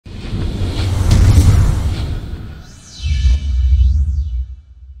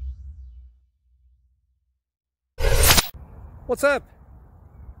What's up?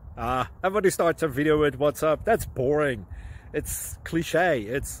 Everybody starts a video with what's up. That's boring. It's cliche.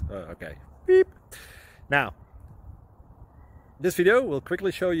 It's okay. Beep. Now, this video will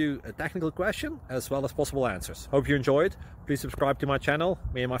quickly show you a technical question as well as possible answers. Hope you enjoyed. Please subscribe to my channel.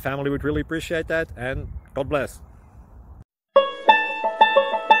 Me and my family would really appreciate that, and God bless.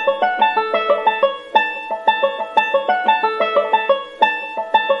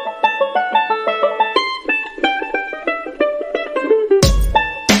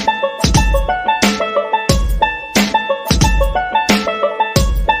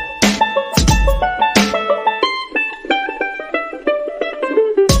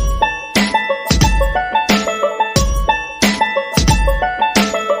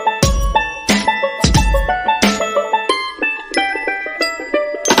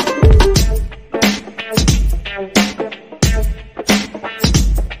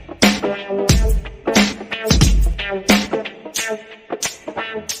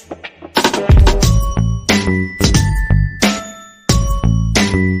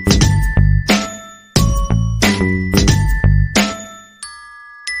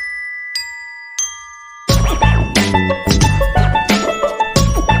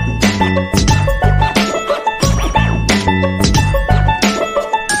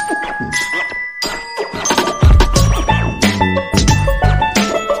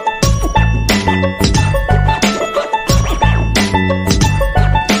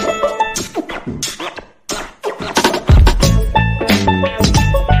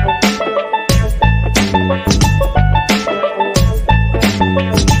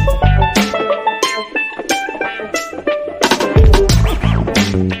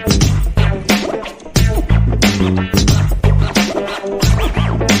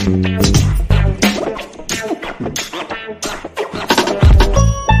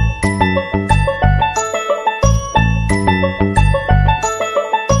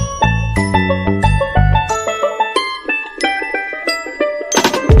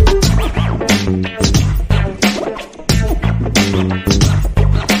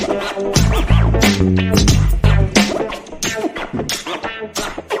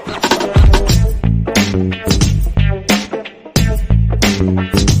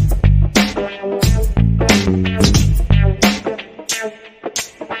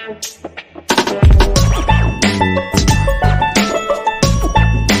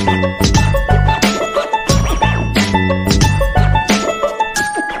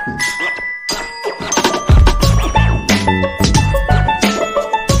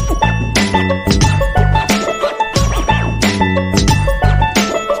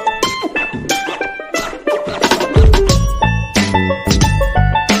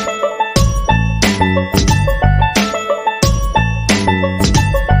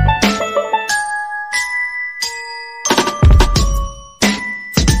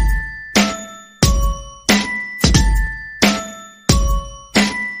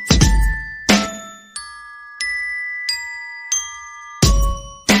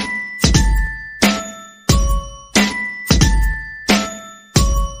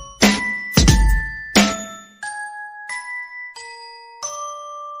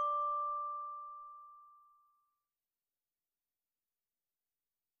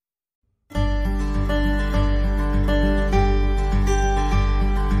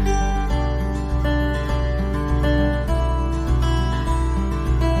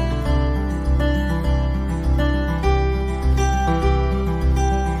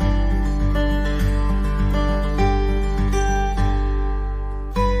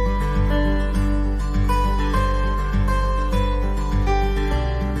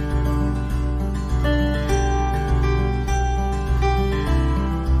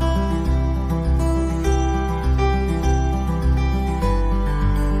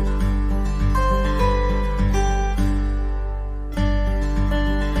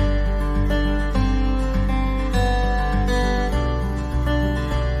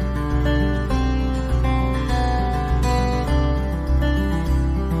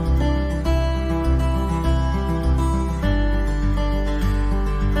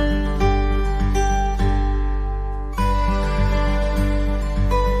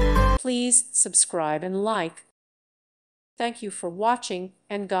 Please subscribe and like. Thank you for watching,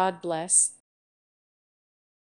 and God bless.